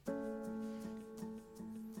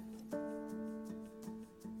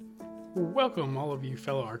Welcome, all of you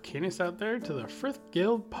fellow Arcanists out there, to the Frith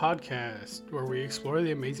Guild podcast, where we explore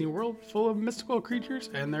the amazing world full of mystical creatures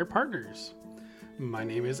and their partners. My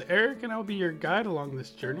name is Eric, and I'll be your guide along this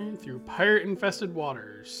journey through pirate-infested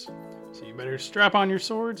waters. So you better strap on your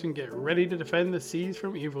swords and get ready to defend the seas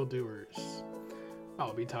from evildoers.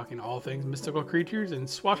 I'll be talking all things mystical creatures and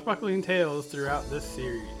swashbuckling tales throughout this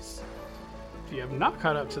series. If you have not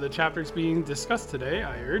caught up to the chapters being discussed today,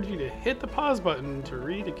 I urge you to hit the pause button to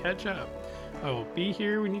read to catch up. I will be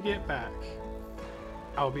here when you get back.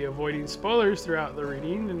 I'll be avoiding spoilers throughout the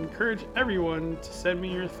reading and encourage everyone to send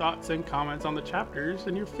me your thoughts and comments on the chapters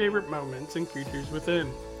and your favorite moments and creatures within.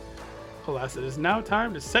 Alas, it is now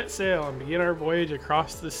time to set sail and begin our voyage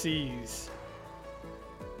across the seas.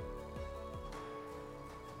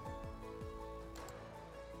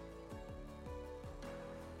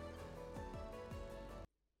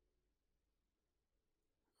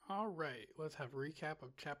 Alright, let's have a recap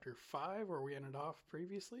of Chapter 5, where we ended off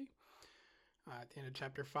previously. At the end of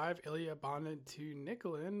Chapter 5, Ilya bonded to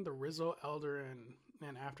Nicolin, the Rizzle Eldarin,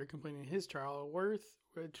 and after completing his trial of worth,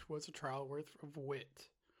 which was a trial worth of wit.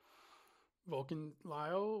 Volk and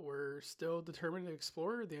Lyle were still determined to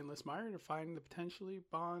explore the Endless Mire to find the potentially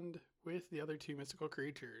bond with the other two mystical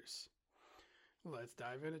creatures. Let's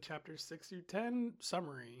dive into Chapters 6 through 10,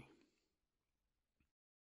 summary.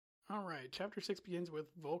 Alright, Chapter 6 begins with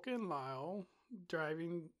Volk and Lyle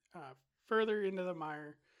driving further into the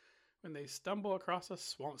mire when they stumble across a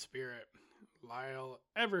swamp spirit. Lyle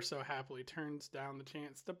ever so happily turns down the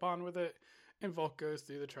chance to bond with it, and Volk goes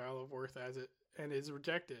through the trial of worth and is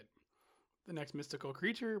rejected. The next mystical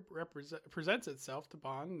creature presents itself to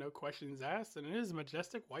bond, no questions asked, and it is a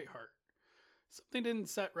majestic Whiteheart. Something didn't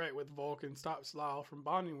set right with Volk and stops Lyle from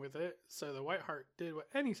bonding with it, so the Whiteheart did what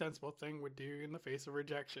any sensible thing would do in the face of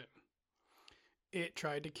rejection. It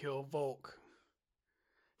tried to kill Volk.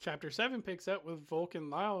 Chapter 7 picks up with Volk and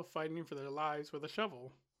Lyle fighting for their lives with a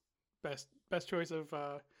shovel. Best choice of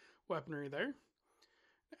weaponry there.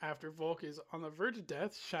 After Volk is on the verge of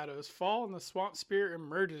death, shadows fall and the swamp spirit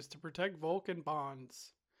emerges to protect Volk and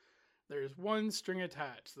bonds. There is one string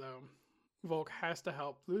attached, though. Volk has to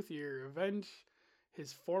help Luthier avenge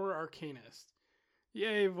his former Arcanist.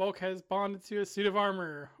 Yay, Volk has bonded to a suit of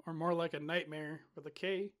armor, or more like a Knightmare with a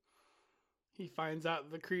K. He finds out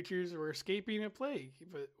the creatures were escaping a plague,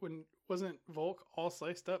 but wasn't Volk all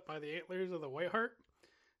sliced up by the antlers of the Whiteheart?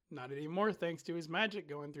 Not anymore, thanks to his magic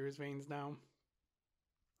going through his veins now.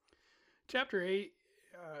 Chapter 8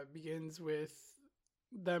 begins with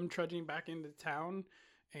them trudging back into town,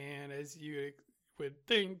 and as you would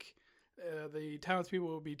think, the townspeople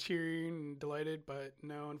will be cheering and delighted, but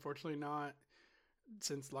no, unfortunately not,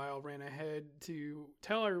 since Lyle ran ahead to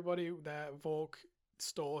tell everybody that Volk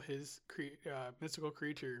stole his mystical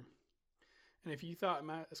creature. And if you thought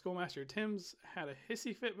Schoolmaster Timms had a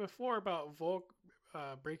hissy fit before about Volk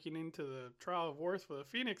breaking into the trial of worth for the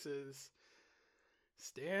Phoenixes,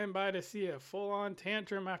 stand by to see a full-on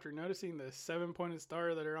tantrum after noticing the 7-pointed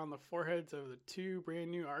star that are on the foreheads of the two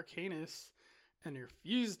brand new Arcanists, and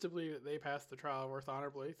refuse to believe that they passed the trial of worth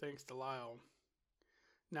honorably thanks to Lyle.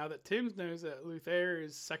 Now that Timms knows that Luthier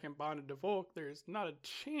is second bonded to Volk, there's not a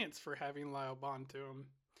chance for having Lyle bond to him.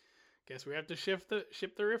 Guess we have to ship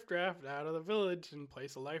the riffraff out of the village and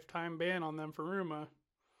place a lifetime ban on them for Ruma.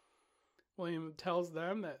 William tells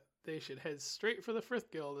them that they should head straight for the Frith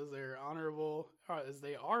Guild as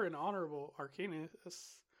they are an honorable Arcanist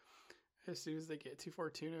as soon as they get to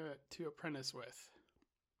Fortuna to apprentice with.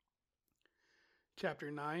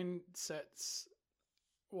 Chapter 9 sets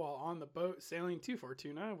while on the boat sailing to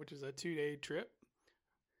Fortuna, which is a 2-day trip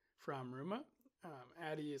from Ruma.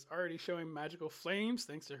 Addie is already showing magical flames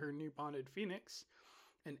thanks to her new bonded phoenix,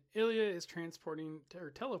 and Ilya is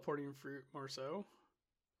teleporting fruit more so.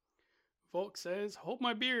 Volk says, "Hold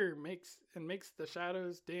my beer," makes the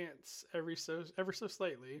shadows dance ever so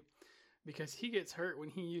slightly, because he gets hurt when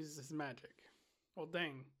he uses his magic. Well,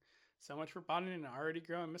 dang! So much for bonding an already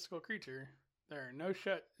growing mystical creature. There are no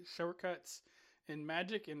shortcuts in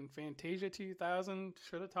magic, and Fantasia 2000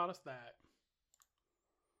 should have taught us that.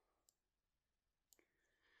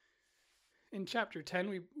 In Chapter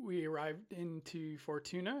 10, we arrived into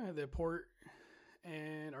Fortuna, the port,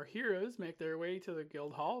 and our heroes make their way to the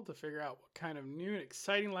guild hall to figure out what kind of new and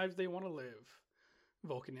exciting lives they want to live.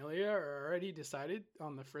 Volk and Ilya are already decided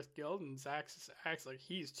on the Frith Guild, and Zaxxas acts like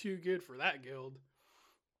he's too good for that guild.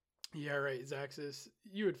 Yeah, right, Zaxxas.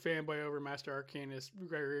 You would fanboy over Master Arcanist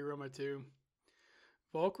Gregory Roma too.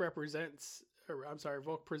 Volk presents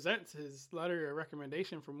his letter of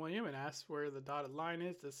recommendation from William and asks where the dotted line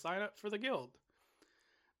is to sign up for the guild.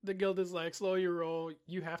 The guild is like, slow your roll,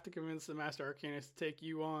 you have to convince the Master Arcanist to take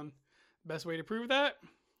you on. Best way to prove that?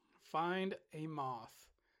 Find a moth.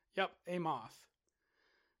 Yep, a moth.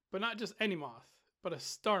 But not just any moth, but a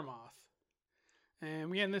star moth.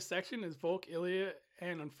 And we end this section as Volk, Ilya,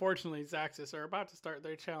 and unfortunately Zaxxas are about to start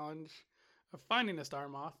their challenge of finding a star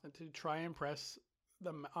moth and to try and impress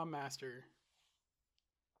the master.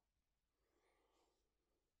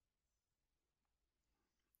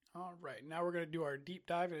 All right, now we're going to do our deep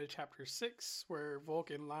dive into Chapter 6, where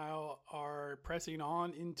Volk and Lyle are pressing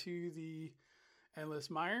on into the Endless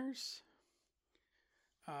Mires.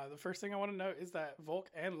 The first thing I want to note is that Volk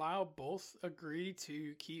and Lyle both agree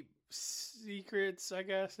to keep secrets, I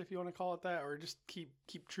guess, if you want to call it that, or just keep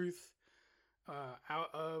truth out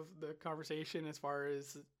of the conversation as far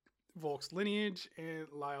as Volk's lineage and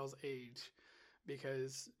Lyle's age,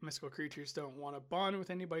 because mystical creatures don't want to bond with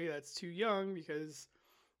anybody that's too young, because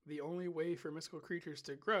the only way for mystical creatures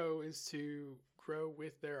to grow is to grow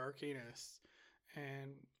with their Arcanists.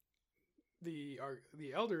 And the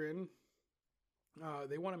Eldarin,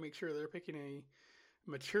 they want to make sure they're picking a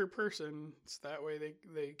mature person, so that way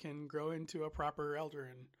they can grow into a proper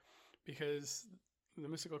Eldarin, because the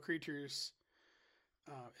mystical creatures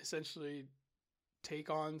essentially take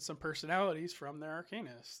on some personalities from their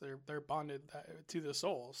Arcanists. They're bonded to the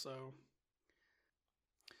soul. So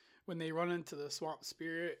when they run into the swamp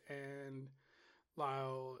spirit and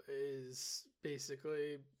Lyle is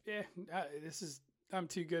basically, I'm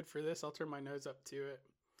too good for this, I'll turn my nose up to it.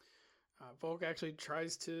 Volk actually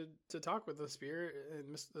tries to talk with the spirit,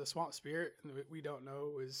 and the swamp spirit, and we don't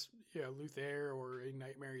know is Luthair or a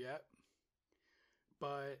Knightmare yet.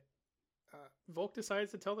 But Volk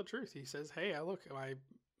decides to tell the truth. He says, "Hey, look,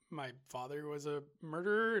 my father was a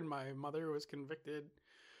murderer, and my mother was convicted.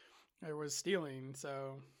 I was stealing.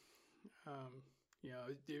 So,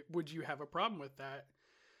 would you have a problem with that?"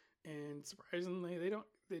 And surprisingly,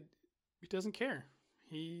 he doesn't care.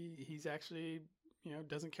 He's actually,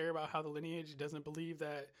 doesn't care about how the lineage, doesn't believe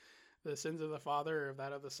that the sins of the father are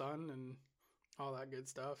that of the son and all that good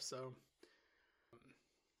stuff. So,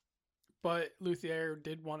 but Luthair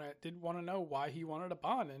did want to know why he wanted a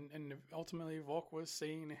bond, and ultimately Volk was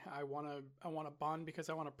saying, I want to bond because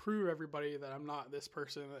I want to prove everybody that I'm not this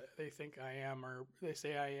person that they think I am, or they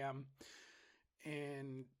say I am.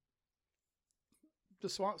 And the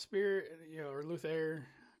swamp spirit, or Luthair,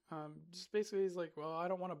 just basically is like, well, I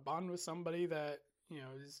don't want to bond with somebody that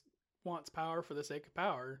just wants power for the sake of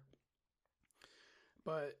power.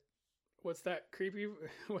 But what's that creepy?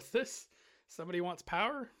 What's this? Somebody wants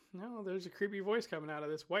power? No, there's a creepy voice coming out of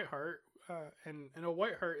this Whiteheart, and a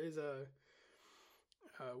Whiteheart is a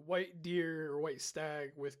white deer or white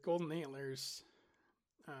stag with golden antlers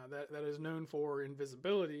that is known for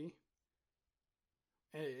invisibility.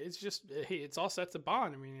 And it's just, hey, it's all set to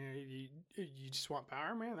bond. I mean, you just want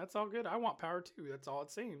power, man. That's all good. I want power too. That's all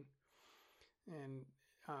it's saying. And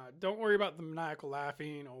don't worry about the maniacal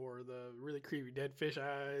laughing or the really creepy dead fish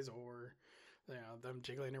eyes, or them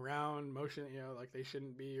jiggling around, motion, like they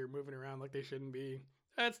shouldn't be, or moving around like they shouldn't be.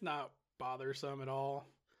 That's not bothersome at all.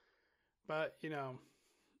 But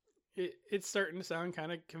it's starting to sound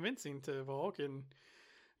kind of convincing to Volk,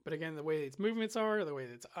 but again, the way its movements are, the way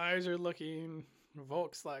its eyes are looking,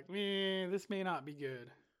 Volk's like, this may not be good.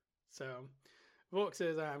 So Volk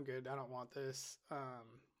says, I'm good, I don't want this.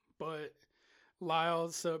 But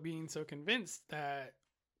Lyle's being so convinced that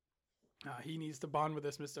he needs to bond with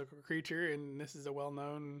this mystical creature, and this is a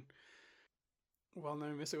well-known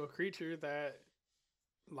mystical creature that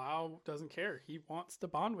Lyle doesn't care. He wants to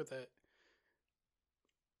bond with it.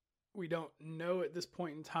 We don't know at this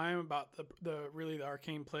point in time about the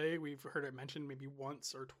arcane plague. We've heard it mentioned maybe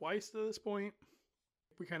once or twice to this point.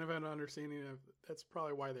 We kind of have an understanding of that's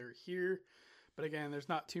probably why they're here. But again, there's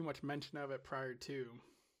not too much mention of it prior to.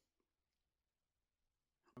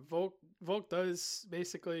 Volk does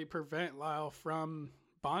basically prevent Lyle from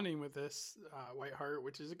bonding with this Whiteheart,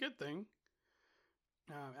 which is a good thing,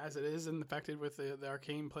 as it is infected with the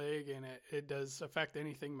arcane plague, and it does affect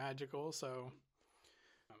anything magical. So,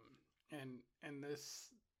 and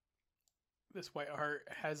this Whiteheart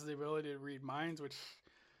has the ability to read minds, which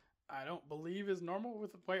I don't believe is normal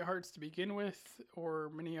with Whitehearts to begin with, or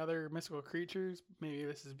many other mystical creatures. Maybe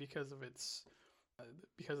this is because of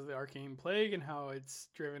the arcane plague and how it's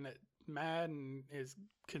driven it mad and is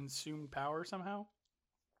consumed power somehow.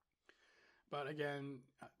 But again,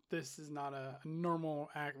 this is not a normal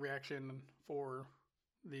reaction for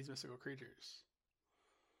these mystical creatures.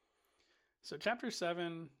 So chapter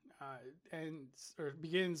 7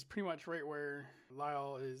 begins pretty much right where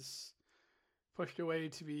Lyle is pushed away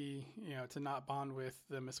to be, to not bond with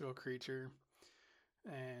the mystical creature,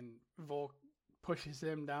 and Volk pushes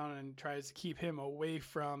him down and tries to keep him away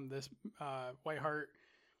from this Whiteheart.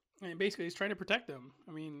 And basically, he's trying to protect him.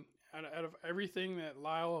 I mean, out of everything that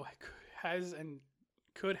Lyle has and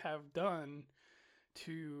could have done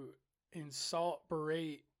to insult,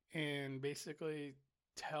 berate, and basically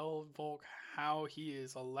tell Volk how he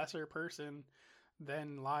is a lesser person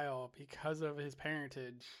than Lyle because of his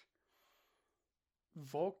parentage,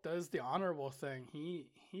 Volk does the honorable thing.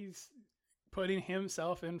 He's putting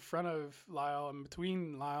himself in front of Lyle and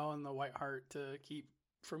between Lyle and the Whiteheart to keep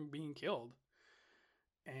from being killed.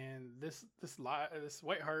 And this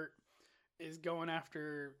Whiteheart is going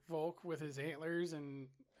after Volk with his antlers and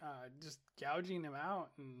just gouging him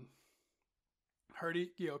out and hurting,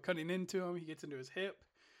 cutting into him. He gets into his hip,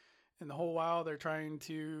 and the whole while they're trying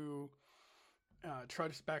to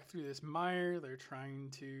trudge back through this mire. They're trying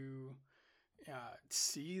to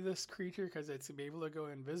see this creature because it's able to go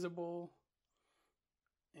invisible.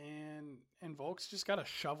 And Volk's just got a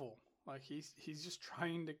shovel. Like he's just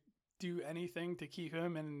trying to do anything to keep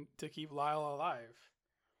him and to keep Lyle alive.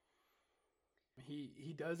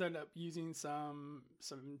 He does end up using some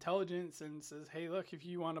intelligence and says, "Hey, look, if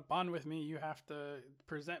you want to bond with me, you have to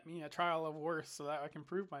present me a trial of worth so that I can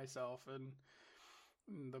prove myself." And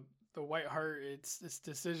the Whiteheart, its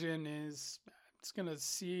decision is, I'm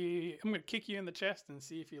gonna kick you in the chest and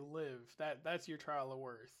see if you live. That's your trial of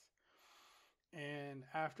worth. And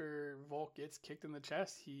after Volk gets kicked in the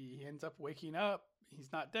chest, he ends up waking up.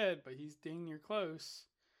 He's not dead, but he's dang near close.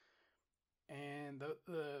 And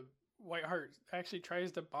the Whiteheart actually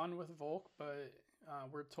tries to bond with Volk, but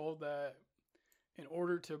we're told that in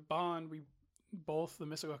order to bond, both the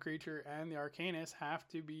mystical creature and the Arcanist have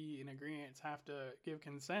to be in agreement, have to give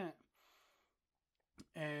consent.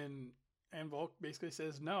 And Volk basically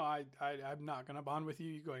says, "No, I'm not gonna bond with you.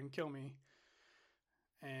 You go ahead and kill me."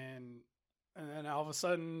 And then all of a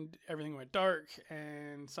sudden, everything went dark,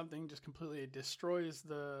 and something just completely destroys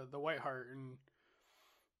the Whiteheart. And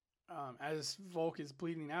as Volk is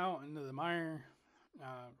bleeding out into the mire,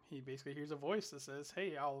 he basically hears a voice that says,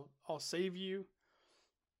 "Hey, I'll save you,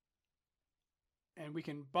 and we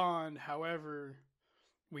can bond. However,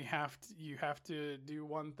 you have to do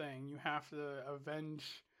one thing. You have to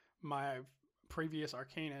avenge my previous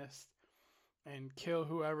Arcanist and kill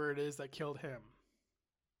whoever it is that killed him."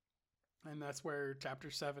 And that's where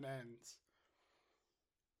chapter 7 ends.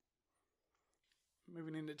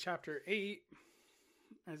 Moving into chapter 8,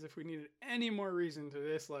 as if we needed any more reason to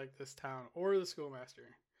dislike this town or the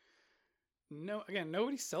schoolmaster.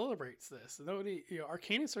 Nobody celebrates this.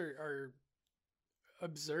 Arcanists are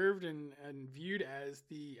observed and viewed as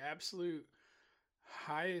the absolute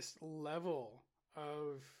highest level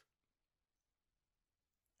of,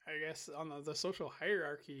 I guess, on the social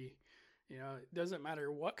hierarchy. It doesn't matter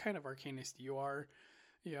what kind of Arcanist you are.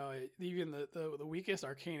 Even the weakest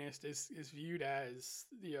Arcanist is viewed as,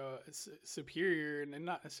 superior, and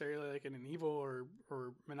not necessarily like in an evil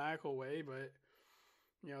or maniacal way, but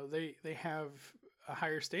they have a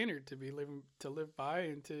higher standard to live by,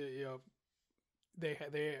 and to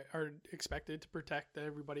they are expected to protect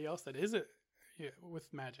everybody else that isn't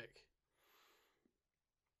with magic.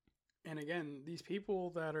 And again, these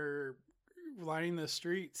people that are lining the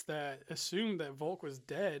streets that assumed that Volk was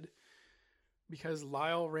dead because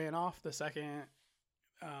Lyle ran off the second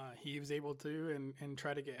he was able to and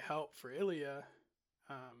try to get help for Ilya.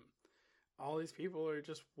 All these people are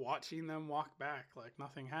just watching them walk back like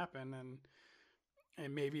nothing happened,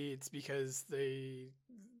 and maybe it's because they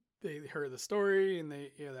heard the story and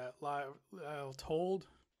that Lyle told,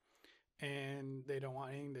 and they don't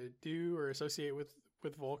want anything to do or associate with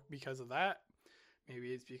Volk because of that.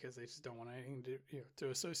 Maybe it's because they just don't want anything to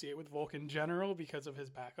associate with Volk in general because of his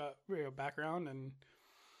background, and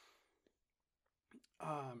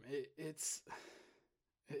it's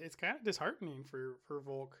kind of disheartening for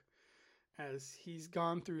Volk, as he's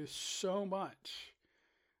gone through so much,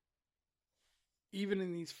 even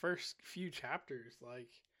in these first few chapters.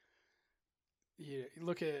 Like,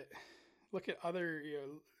 look at other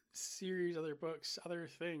series, other books, other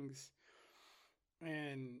things,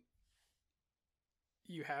 and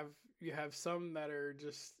you have some that are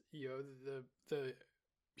just, the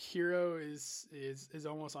hero is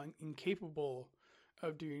almost incapable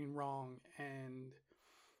of doing wrong, and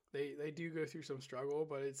they do go through some struggle,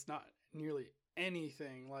 but it's not nearly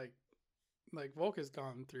anything like Volk has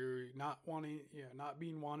gone through, not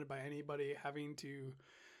being wanted by anybody, having to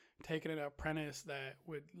take an apprentice that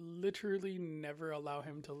would literally never allow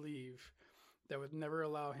him to leave, that would never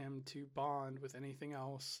allow him to bond with anything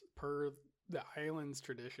else per the island's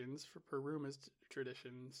traditions, per Ruma's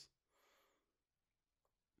traditions.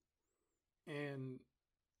 And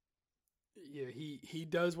he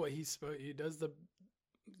does what he's supposed. He does the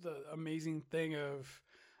amazing thing of,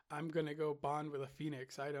 I'm gonna go bond with a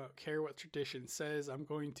phoenix. I don't care what tradition says. I'm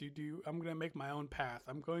going to make my own path.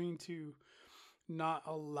 I'm going to not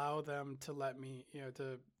allow them to let me,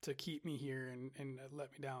 to keep me here and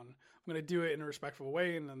let me down. I'm going to do it in a respectful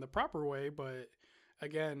way and in the proper way. But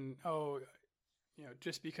again,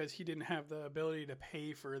 just because he didn't have the ability to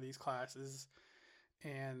pay for these classes,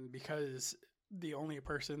 and because the only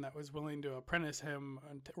person that was willing to apprentice him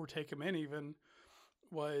or take him in even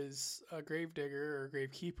was a gravedigger or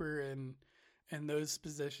gravekeeper, and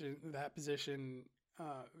that position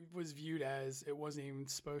was viewed as it wasn't even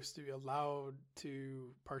supposed to be allowed to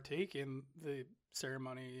partake in the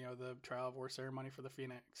ceremony, the trial of war ceremony for the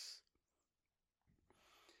phoenix.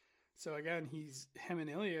 So again, him and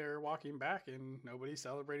Ilya are walking back, and nobody's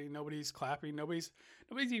celebrating, nobody's clapping, nobody's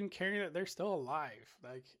even caring that they're still alive.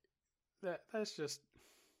 Like that's just,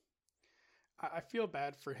 I feel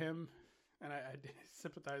bad for him, and I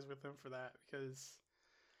sympathize with him for that, because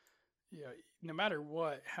no matter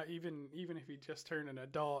what, even if he just turned an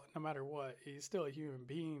adult, no matter what, he's still a human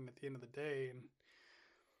being at the end of the day. And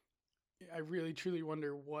I really truly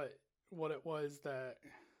wonder what it was that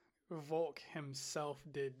Volk himself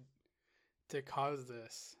did to cause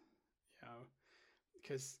this,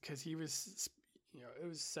 because he was, it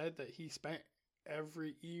was said that he spent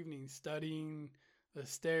every evening studying the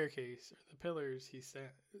staircase or the pillars. He spent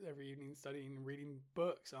every evening studying and reading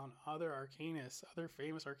books on other arcanists, other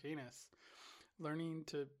famous arcanists, learning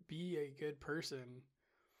to be a good person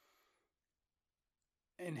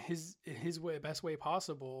in his best way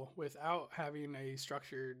possible, without having a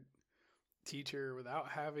structured teacher, without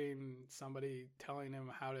having somebody telling him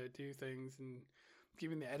how to do things and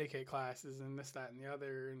giving the etiquette classes and this, that, and the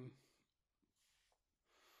other.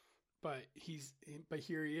 But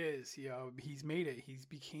here he is. He's made it. He's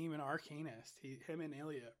became an arcanist. Him and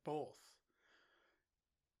Ilya both.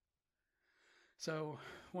 So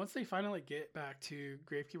once they finally get back to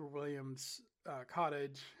Gravekeeper Williams'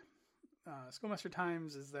 cottage, Schoolmaster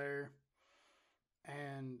Times is there,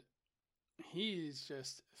 and he's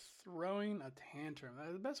just throwing a tantrum.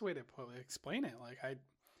 That's the best way to explain it. Like,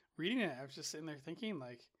 reading it, I was just sitting there thinking,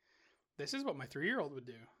 like, this is what my 3-year-old would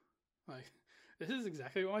do. Like, this is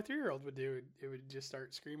exactly what my 3-year-old would do. It would just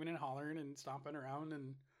start screaming and hollering and stomping around.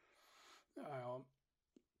 And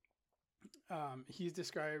he's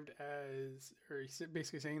described as, or he's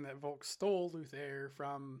basically saying that Volk stole Luther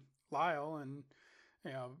from Lyle, and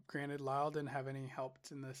granted, Lyle didn't have any help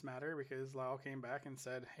in this matter, because Lyle came back and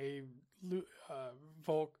said, hey,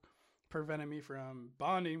 Volk prevented me from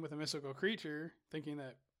bonding with a mystical creature, thinking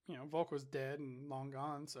that, Volk was dead and long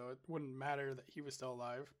gone, so it wouldn't matter that he was still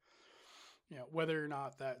alive. Whether or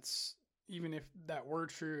not that's, even if that were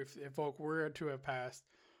true, if Volk were to have passed,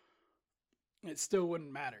 it still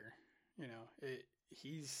wouldn't matter.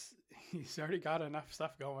 He's already got enough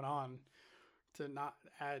stuff going on to not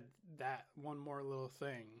add that one more little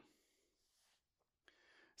thing.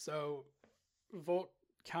 So Volk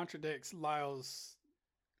contradicts Lyle's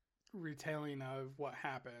retelling of what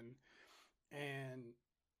happened, and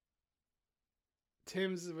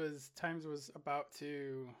Times was about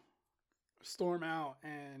to storm out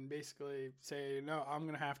and basically say, no, I'm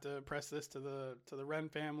gonna have to press this to the Wren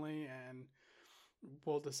family, and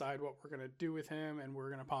we'll decide what we're gonna do with him, and we're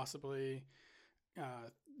gonna possibly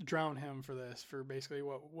drown him for this, for basically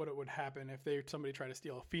what it would happen if somebody tried to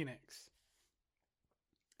steal a phoenix.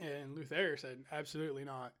 And Luther said, absolutely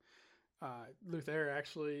not. Luther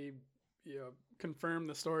actually confirmed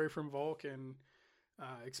the story from Volk, and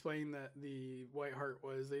explained that the Whiteheart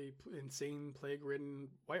was a insane, plague-ridden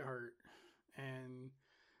Whiteheart. And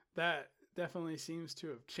that definitely seems to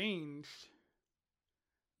have changed,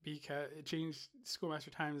 because it changed Schoolmaster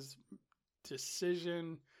Times'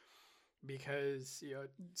 decision, because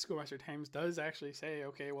Schoolmaster Times does actually say,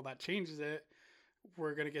 okay, well, that changes it.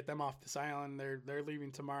 We're going to get them off this island. They're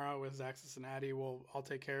leaving tomorrow with Zaxxas and Addy. I'll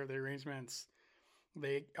take care of the arrangements.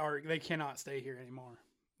 They cannot stay here anymore.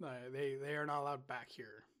 They are not allowed back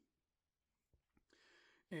here.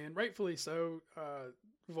 And rightfully so.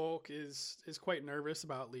 Volk is quite nervous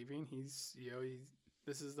about leaving.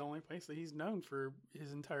 This is the only place that he's known for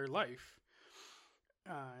his entire life.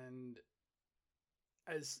 And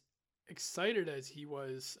as excited as he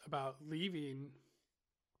was about leaving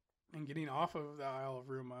and getting off of the Isle of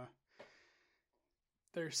Ruma,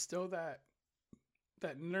 there's still that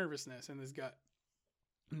nervousness in his gut,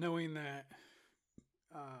 knowing that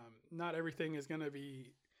not everything is going to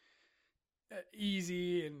be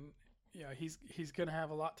easy, and he's going to have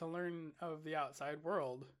a lot to learn of the outside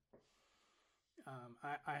world.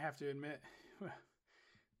 I have to admit,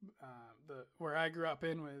 the where I grew up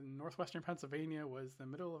in northwestern Pennsylvania was the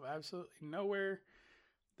middle of absolutely nowhere.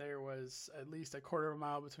 There was at least a quarter of a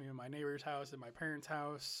mile between my neighbor's house and my parents'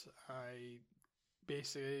 house. I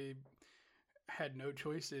basically had no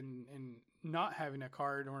choice in not having a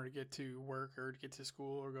car in order to get to work or to get to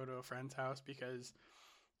school or go to a friend's house, because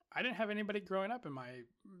I didn't have anybody growing up in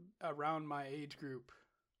around my age group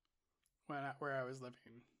where I was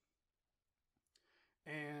living.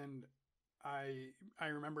 And I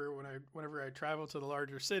remember whenever I traveled to the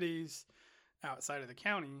larger cities outside of the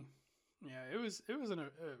county, yeah, it was a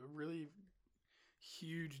really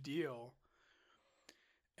huge deal.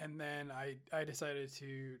 And then I decided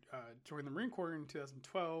to join the Marine Corps in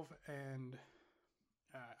 2012, and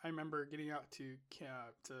I remember getting out to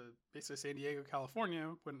basically San Diego, California,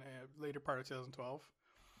 when later part of 2012,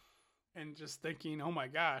 and just thinking, oh my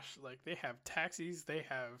gosh, like they have taxis, they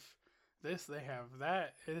have this, they have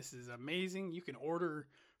that. This is amazing. You can order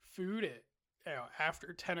food at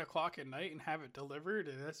after 10 o'clock at night and have it delivered,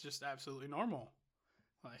 and that's just absolutely normal.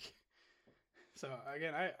 Like, so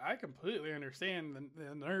again, I completely understand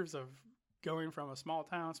the nerves of going from a small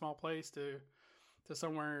town, small place to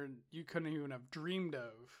somewhere you couldn't even have dreamed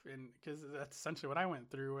of, and because that's essentially what I went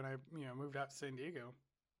through when I moved out to San Diego.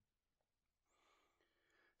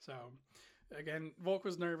 So again, Volk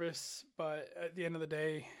was nervous, but at the end of the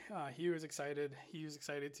day, he was excited. He was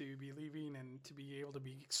excited to be leaving and to be able to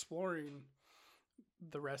be exploring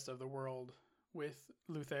the rest of the world with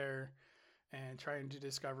Luther and trying to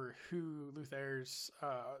discover who Luther's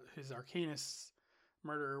his Arcanist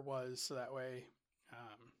murderer was, so that way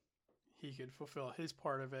he could fulfill his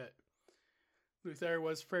part of it. Luther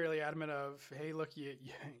was fairly adamant of, hey, look, you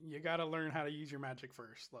got to learn how to use your magic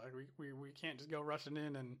first. Like we can't just go rushing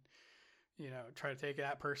in and try to take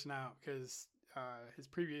that person out, because his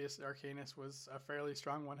previous Arcanist was a fairly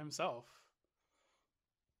strong one himself.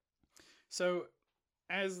 So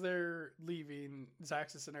as they're leaving,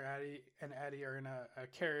 Zaxxas and Addie are in a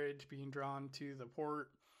carriage being drawn to the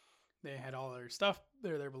port. They had all their stuff,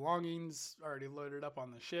 their belongings already loaded up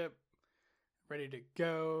on the ship, ready to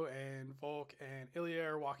go, and Volk and Ilya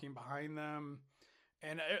are walking behind them,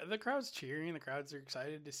 and the crowd's cheering. The crowds are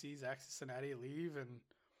excited to see Zaxxas and Addie leave, and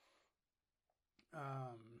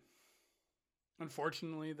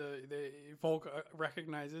unfortunately, the Volk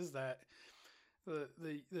recognizes that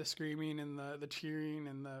the screaming and the cheering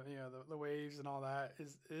and the waves and all that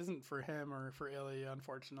isn't for him or for Ilya,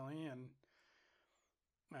 unfortunately, and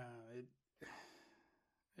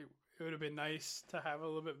it would have been nice to have a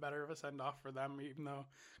little bit better of a send-off for them, even though,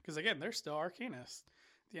 because again, they're still Arcanists.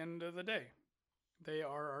 At the end of the day, they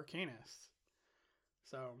are Arcanists.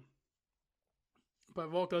 So, but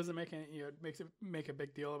Volk doesn't make a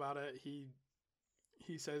big deal about it. He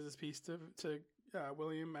says his piece to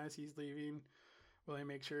William as he's leaving. William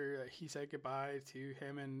makes sure that he said goodbye to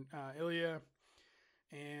him and Ilya,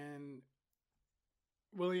 and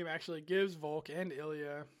William actually gives Volk and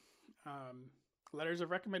Ilya letters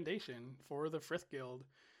of recommendation for the Frith Guild,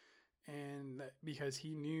 and because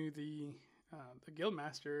he knew the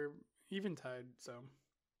guildmaster Eventide, so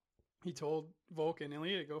he told Volk and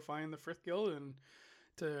Ilya to go find the Frith Guild and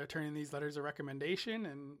to turn in these letters of recommendation,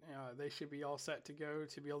 and they should be all set to go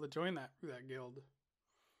to be able to join that guild.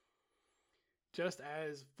 Just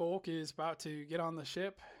as Volk is about to get on the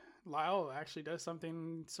ship, Lyle actually does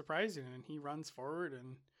something surprising, and he runs forward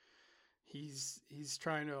and he's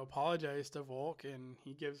trying to apologize to Volk, and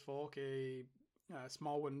he gives Volk a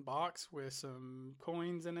small wooden box with some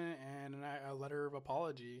coins in it and a letter of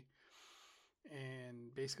apology,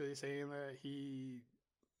 and basically saying that he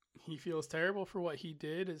feels terrible for what he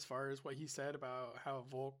did, as far as what he said about how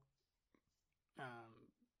Volk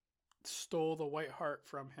stole the White Heart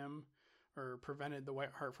from him, or prevented the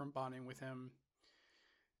White Heart from bonding with him,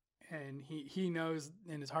 and he knows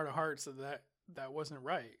in his heart of hearts that wasn't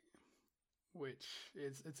right. Which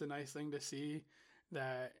it's a nice thing to see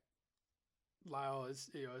that Lyle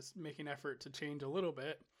is making effort to change a little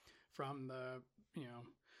bit from the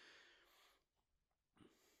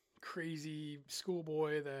crazy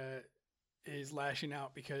schoolboy that is lashing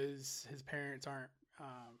out because his parents aren't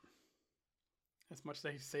as much as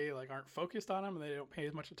they say aren't focused on him, and they don't pay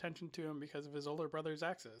as much attention to him because of his older brother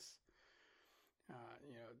Zaxxas.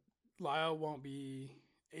 Lyle won't be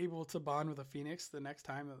able to bond with a Phoenix the next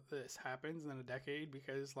time that this happens in a decade,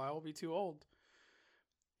 because Lyle will be too old,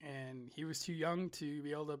 and he was too young to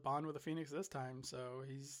be able to bond with a Phoenix this time. So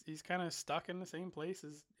he's kind of stuck in the same place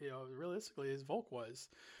as realistically as Volk was.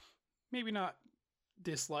 Maybe not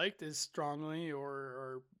disliked as strongly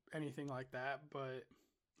or anything like that, but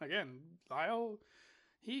again, Lyle,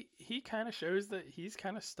 he kind of shows that he's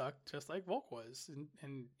kind of stuck just like Volk was,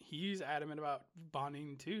 and he's adamant about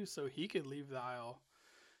bonding too, so he could leave the Isle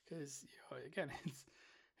because again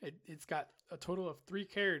it's got a total of 3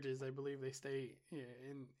 carriages. I believe they stay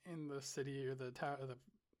in the city or the town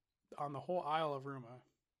on the whole Isle of Ruma.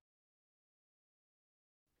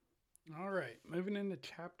 All right, moving into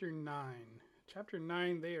chapter 9. Chapter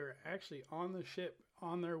 9, they are actually on the ship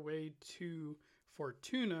on their way to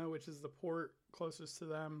Fortuna, which is the port closest to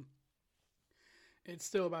them. It's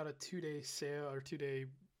still about a 2-day sail or 2-day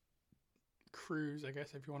cruise, I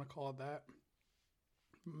guess, if you want to call it that.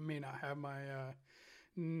 May not have my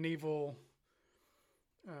naval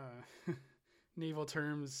naval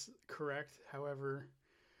terms correct. However,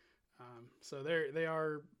 so they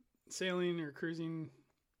are sailing or cruising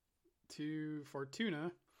to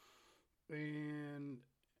Fortuna, and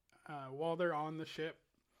while they're on the ship,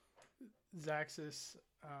 Zaxxas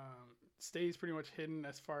stays pretty much hidden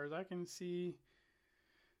as far as I can see.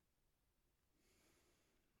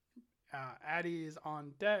 Addie is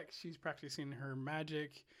on deck. She's practicing her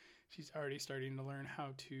magic. She's already starting to learn how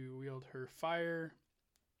to wield her fire.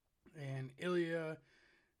 And Ilya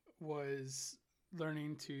was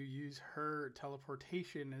learning to use her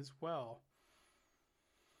teleportation as well.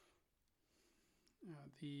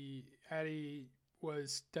 The Addie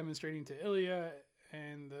was demonstrating to Ilya,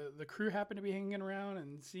 and the crew happened to be hanging around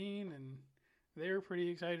and seeing, and they were pretty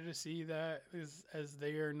excited to see that as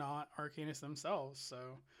they are not Arcanists themselves.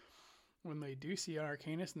 So when they do see an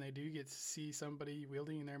Arcanist and they do get to see somebody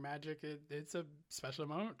wielding their magic, it's a special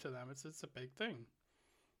moment to them. It's a big thing.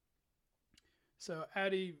 So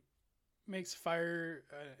Addie makes fire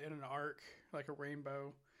in an arc, like a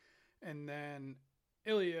rainbow, and then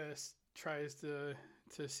Ilya tries to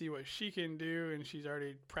see what she can do, and she's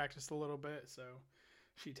already practiced a little bit, so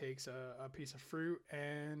she takes a piece of fruit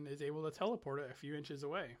and is able to teleport it a few inches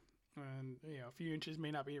away. And a few inches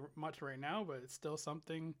may not be much right now, but it's still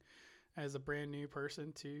something as a brand new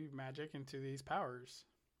person to magic and to these powers.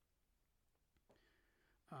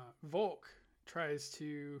 Volk tries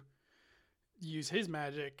to use his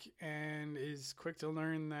magic and is quick to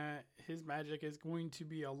learn that his magic is going to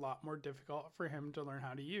be a lot more difficult for him to learn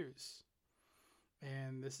how to use.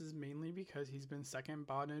 And this is mainly because he's been second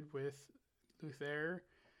bonded with Luther,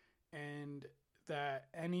 and that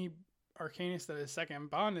any Arcanist that is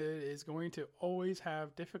second bonded is going to always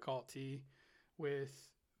have difficulty with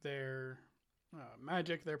their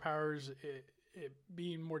magic, their powers, it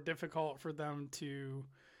being more difficult for them to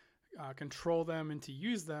control them and to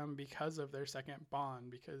use them because of their second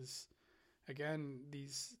bond. Because again,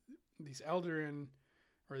 these Eldarin,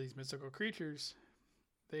 or these mystical creatures,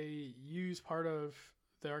 they use part of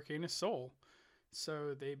the Arcanist soul,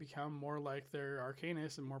 so they become more like their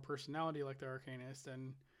Arcanist and more personality like their Arcanist,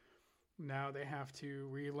 and now they have to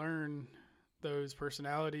relearn those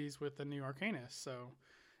personalities with the new Arcanist. So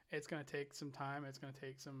it's going to take some time. It's going to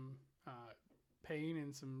take some pain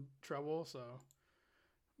and some trouble. So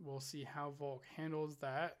we'll see how Volk handles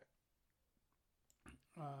that.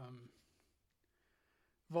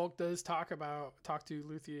 Volk does talk to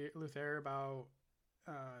Luther about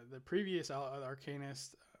the previous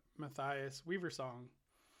Arcanist, Matthias Weaversong.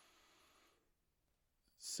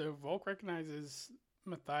 So Volk recognizes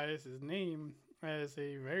Matthias's name as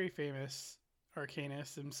a very famous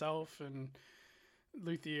Arcanist himself, and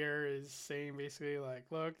Luthier is saying basically like,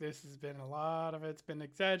 look, this has been a lot of it's been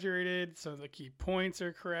exaggerated, so the key points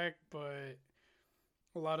are correct, but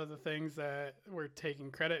a lot of the things that we're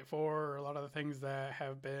taking credit for, or a lot of the things that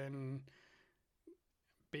have been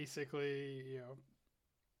basically,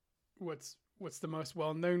 what's the most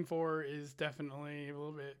well known for is definitely a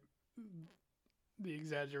little bit the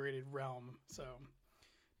exaggerated realm. So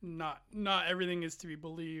not everything is to be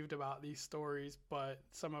believed about these stories, but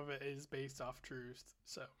some of it is based off truth.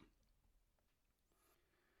 So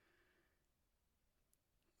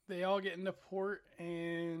they all get into port,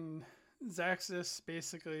 and Zaxxas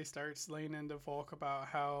basically starts laying into Volk about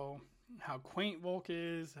how quaint Volk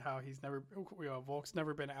is, how Volk's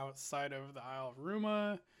never been outside of the Isle of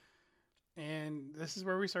Ruma. And this is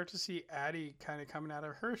where we start to see Addie kind of coming out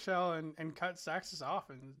of her shell and cut Zaxxas off,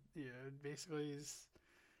 and basically is,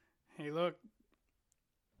 hey, look,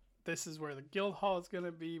 this is where the guild hall is going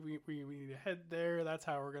to be. We need to head there. That's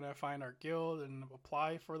how we're going to find our guild and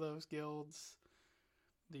apply for those guilds.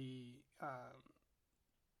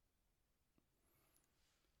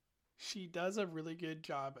 She does a really good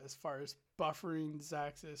job as far as buffering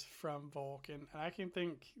Zaxxas from Volk, and I can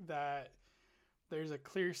think that there's a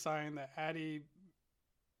clear sign that Addie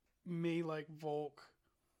may like Volk.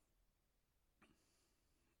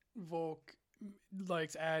 Volk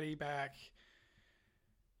likes Addie back,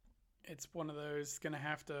 it's one of those gonna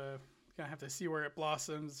have to see where it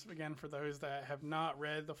blossoms. Again, for those that have not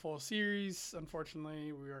read the full series,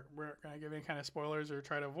 unfortunately, we're gonna give any kind of spoilers or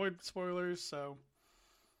try to avoid spoilers. So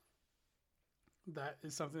that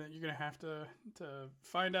is something that you're gonna have to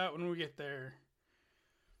find out when we get there.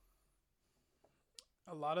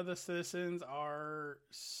 A lot of the citizens are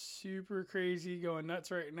super crazy, going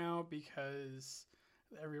nuts right now because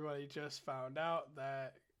everybody just found out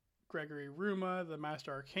that Gregory Ruma, the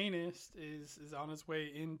Master Arcanist, is on his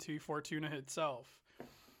way into Fortuna itself,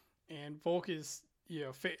 and Volk is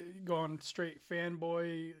going straight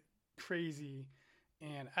fanboy crazy,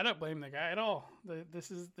 and I don't blame the guy at all.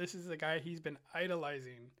 This is the guy he's been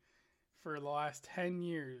idolizing for the last 10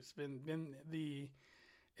 years. Been the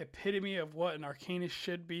epitome of what an Arcanist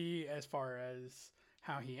should be, as far as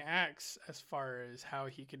how he acts, as far as how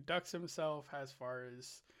he conducts himself, as far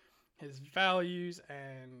as his values,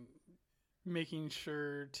 and making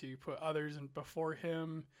sure to put others before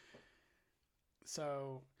him.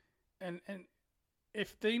 So, and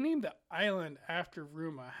if they named the island after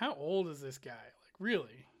Ruma, how old is this guy?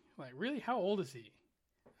 Like really, how old is he?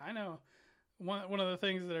 I know one of the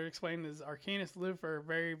things that are explained is Arcanists live for a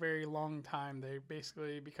very, very long time. They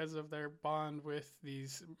basically, because of their bond with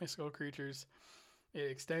these mystical creatures, it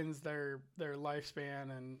extends their lifespan,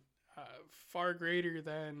 and far greater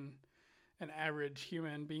than an average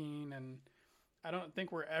human being. And I don't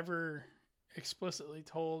think we're ever explicitly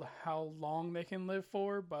told how long they can live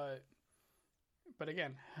for, but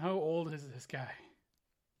again, how old is this guy?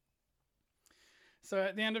 So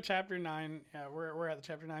at the end of chapter 9, we're at the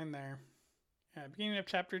chapter 9 there. Beginning of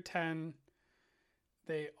chapter 10,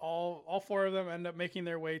 they all four of them end up making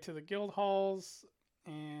their way to the guild halls,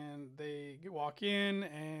 and they walk in,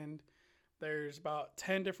 and there's about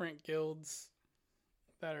 10 different guilds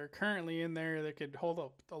that are currently in there that could hold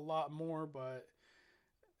up a lot more, but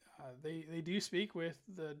they do speak with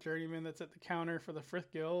the journeyman that's at the counter for the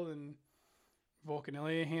Frith Guild, and Volk and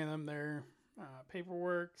Ilya hand them their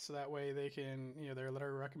paperwork, so that way they can, their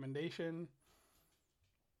letter of recommendation.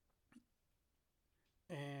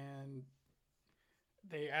 And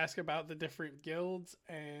they ask about the different guilds,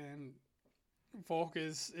 and Volk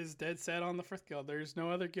is dead set on the Frith Guild. There's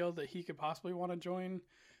no other guild that he could possibly want to join.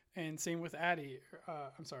 And same with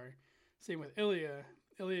same with Ilya.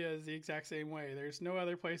 Ilya is the exact same way. There's no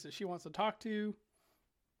other place that she wants to talk to.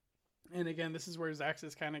 And again, this is where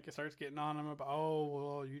Zaxxas kind of starts getting on him about, oh,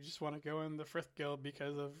 well, you just want to go in the Frith Guild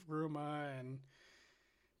because of Ruma, and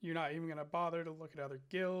you're not even going to bother to look at other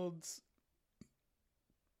guilds.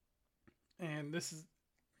 And this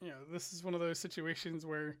is one of those situations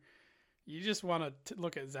where you just want to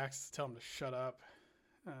look at Zaxxas to tell him to shut up.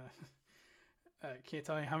 I can't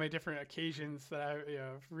tell you how many different occasions that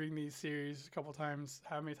I've reading these series a couple times,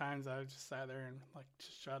 how many times I've just sat there and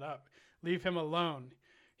just shut up. Leave him alone.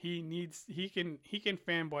 He can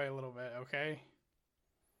fanboy a little bit, okay?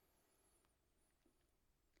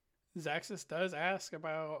 Zaxxas does ask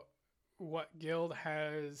about what guild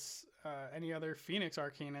has any other Phoenix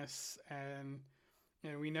Arcanists, and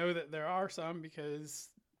we know that there are some because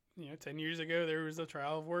 10 years ago there was the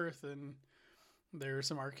Trial of Worth, and there were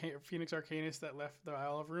some Phoenix Arcanists that left the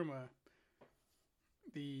Isle of Ruma.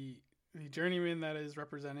 The journeyman that is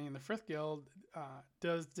representing the Frith Guild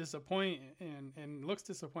does disappoint and looks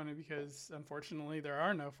disappointed because unfortunately there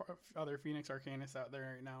are no other Phoenix Arcanists out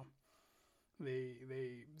there right now.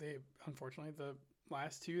 They unfortunately, the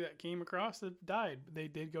last two that came across have died. They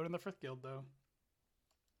did go to the Frith Guild though.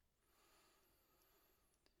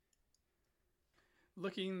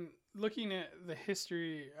 Looking at the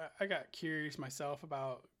history, I got curious myself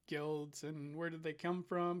about guilds and where did they come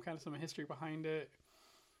from, kind of some history behind it,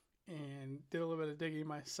 and did a little bit of digging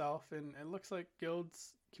myself, and it looks like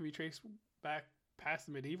guilds can be traced back past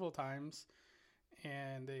the medieval times,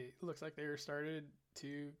 and it looks like they were started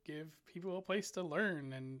to give people a place to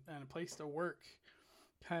learn and a place to work.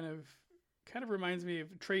 Kind of reminds me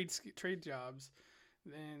of trade jobs.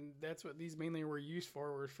 And that's what these mainly were used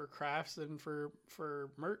for, were for crafts and for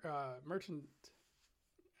merchant.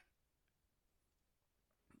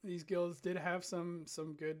 These guilds did have some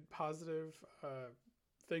good positive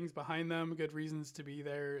things behind them, good reasons to be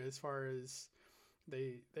there, as far as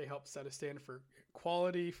they help set a standard for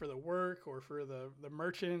quality for the work, or for the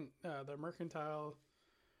merchant, the mercantile,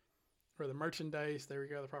 or the merchandise. There we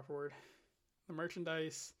go, the proper word. The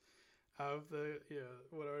merchandise of the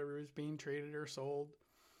whatever is being traded or sold.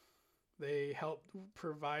 They helped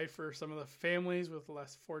provide for some of the families with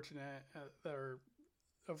less fortunate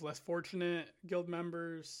less fortunate guild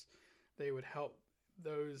members. They would help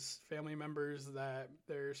those family members that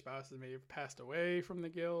their spouses may have passed away from the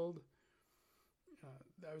guild.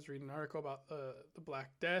 I was reading an article about the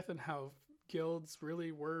Black Death and how guilds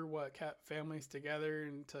really were what kept families together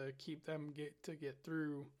and to keep them get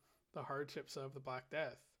through the hardships of the Black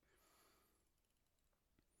Death.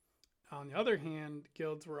 On the other hand,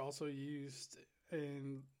 guilds were also used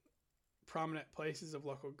in prominent places of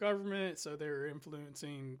local government, so they were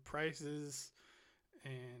influencing prices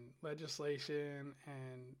and legislation,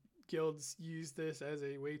 and guilds used this as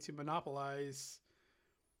a way to monopolize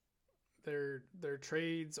their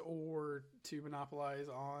trades or to monopolize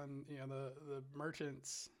on the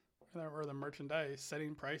merchants or the merchandise,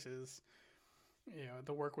 setting prices.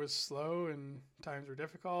 The work was slow and times were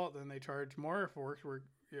difficult, then they charged more if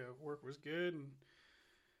work was good and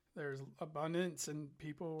there's abundance and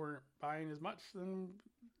people weren't buying as much, then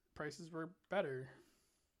prices were better.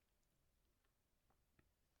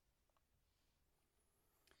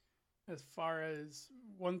 As far as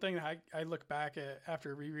one thing that I look back at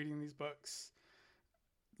after rereading these books,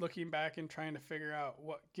 looking back and trying to figure out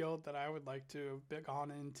what guild that I would like to have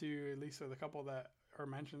gone into, at least with a couple that are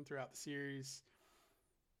mentioned throughout the series.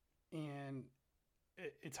 And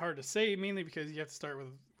it's hard to say, mainly because you have to start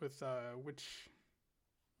with which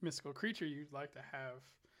mystical creature you'd like to have,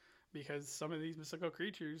 because some of these mystical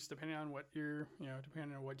creatures, depending on what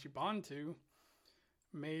depending on what you bond to,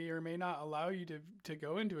 may or may not allow you to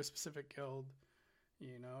go into a specific guild.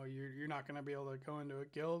 You're not going to be able to go into a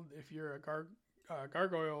guild if you're a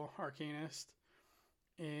gargoyle arcanist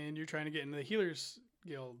and you're trying to get into the healers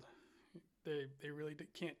guild. They really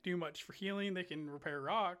can't do much for healing. They can repair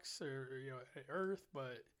rocks or earth,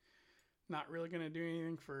 but not really going to do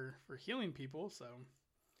anything for healing people. So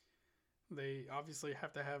they obviously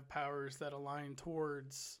have to have powers that align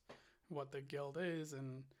towards what the guild is,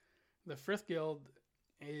 and the Frith Guild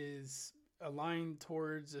is aligned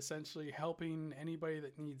towards essentially helping anybody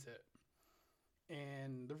that needs it.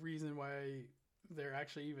 And the reason why they're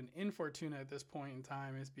actually even in Fortuna at this point in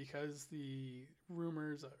time is because the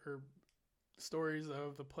rumors or stories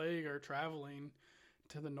of the plague are traveling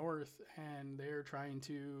to the north, and they're trying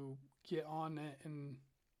to get on it and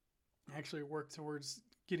actually work towards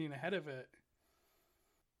getting ahead of it.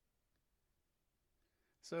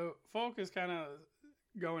 So Folk is kind of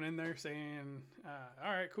going in there saying,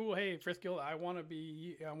 all right, cool, hey, Frith Guild, I want to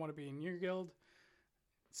be in your guild,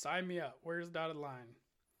 sign me up, where's the dotted line?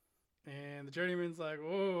 And the journeyman's like,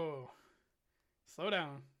 whoa, slow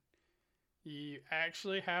down. You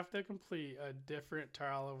actually have to complete a different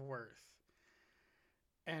trial of worth.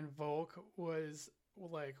 And Volk was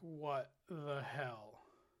like, what the hell?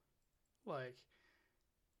 Like,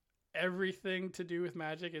 everything to do with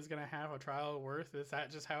magic is going to have a trial of worth? Is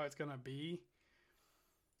that just how it's going to be?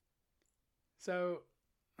 So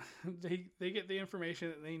they get the information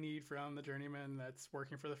that they need from the journeyman that's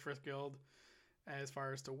working for the Frith Guild, as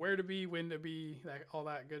far as to where to be, when to be, all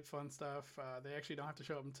that good fun stuff. They actually don't have to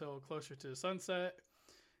show up until closer to sunset,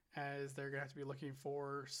 as they're going to have to be looking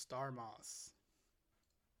for star moths.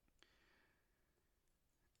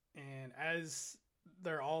 And as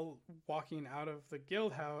they're all walking out of the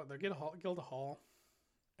guild hall,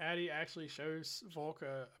 Addie actually shows Volk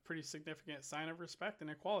a pretty significant sign of respect and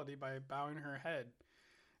equality by bowing her head.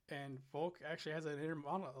 And Volk actually has an inner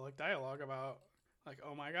monologue, dialogue about, like,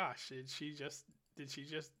 oh my gosh, did she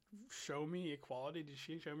just show me equality? Did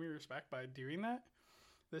she show me respect by doing that?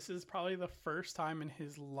 This is probably the first time in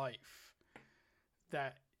his life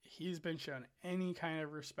that he's been shown any kind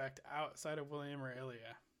of respect outside of William or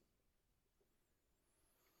Ilya.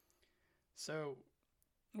 So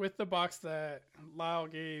with the box that Lyle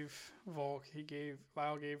gave Volk,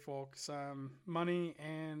 Lyle gave Volk some money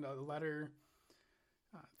and a letter.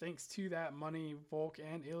 Thanks to that money, Volk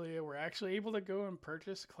and Ilya were actually able to go and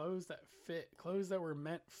purchase clothes that fit, clothes that were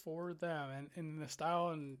meant for them, and in the style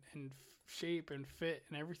and shape and fit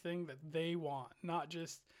and everything that they want, not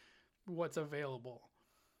just what's available.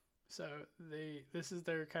 So this is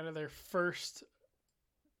their first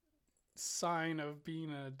sign of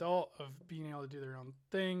being an adult, of being able to do their own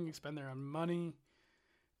thing, spend their own money.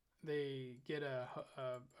 They get a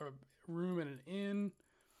room in an inn,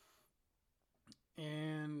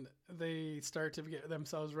 and they start to get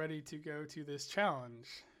themselves ready to go to this challenge.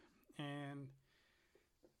 And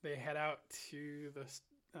they head out to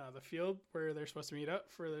the field where they're supposed to meet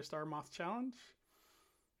up for their Star Moth challenge.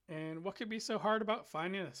 And what could be so hard about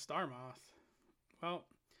finding a Star Moth? Well,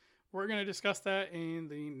 we're going to discuss that in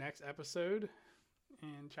the next episode,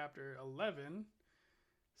 in chapter 11.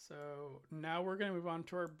 So now we're going to move on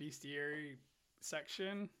to our bestiary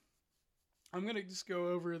section. I'm going to just go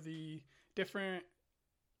over the different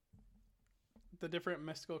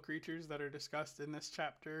mystical creatures that are discussed in this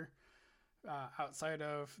chapter. outside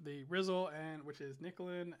of the Rizzle, and which is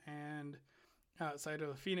Nicolin, and outside of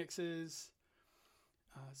the Phoenixes.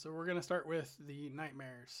 So we're going to start with the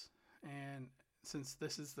Knightmares. And since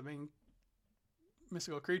this is the main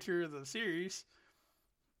mystical creature of the series,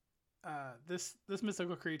 this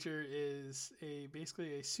mystical creature is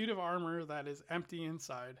basically a suit of armor that is empty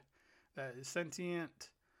inside, that is sentient,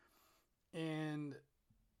 and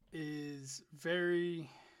has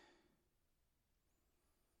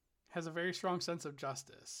a very strong sense of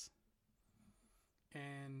justice.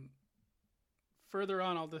 And further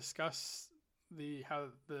on, I'll discuss how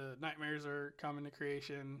the Knightmares are coming to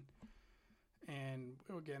creation. And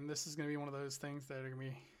again, this is going to be one of those things that are going to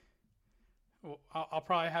be... Well, I'll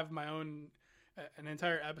probably have an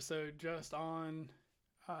entire episode just on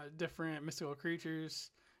different mystical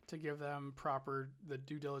creatures to give them the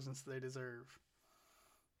due diligence they deserve.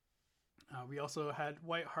 We also had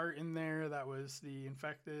Whiteheart in there. That was the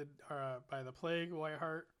infected by the plague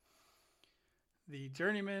Whiteheart. The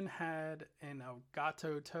Journeyman had an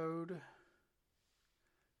Elgato Toad.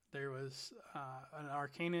 There was an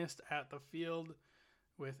Arcanist at the field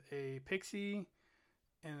with a Pixie.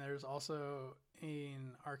 And there's also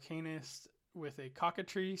an Arcanist with a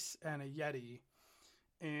Cockatrice and a Yeti.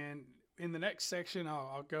 And in the next section,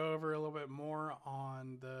 I'll go over a little bit more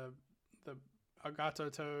on the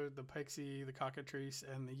Elgato Toad, the Pixie, the Cockatrice,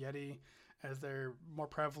 and the Yeti, as they're more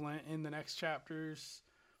prevalent in the next chapters.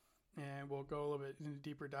 And we'll go a little bit in a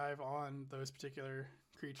deeper dive on those particular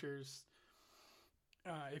creatures.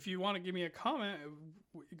 If you want to give me a comment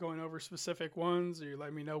going over specific ones, or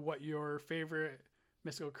let me know what your favorite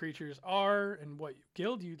mystical creatures are and what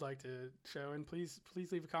guild you'd like to show, and please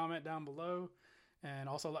leave a comment down below, and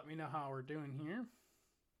also let me know how we're doing here.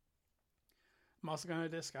 I'm also going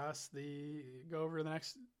to go over the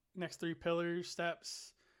next 3 pillar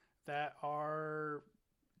steps that are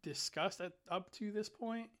discussed up to this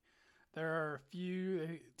point. There are a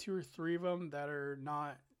few, 2 or 3 of them that are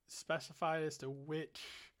not specified as to which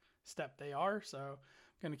step they are, so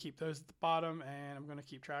I'm going to keep those at the bottom, and I'm going to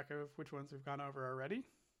keep track of which ones we've gone over already.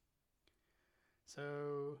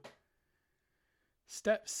 So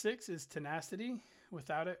step 6 is tenacity.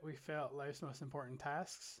 Without it, we fail at life's most important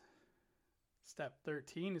tasks. Step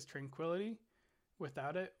 13 is tranquility.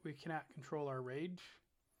 Without it, we cannot control our rage.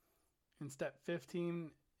 And step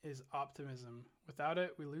 15 is optimism. Without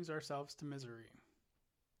it, we lose ourselves to misery.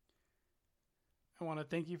 I want to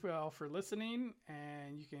thank you all for listening,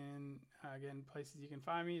 and you can, again, places you can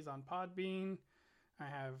find me is on Podbean. I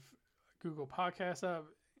have Google Podcasts up,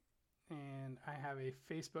 and I have a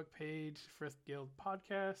Facebook page, Frith Guild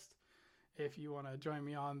Podcast. If you want to join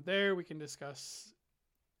me on there, we can discuss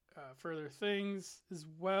further things as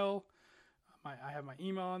well. I have my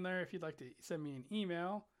email on there if you'd like to send me an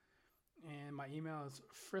email, and my email is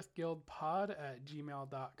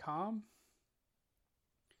frithguildpod@gmail.com.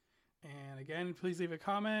 And again, please leave a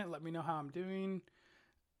comment. Let me know how I'm doing.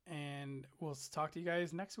 And we'll talk to you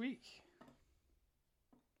guys next week.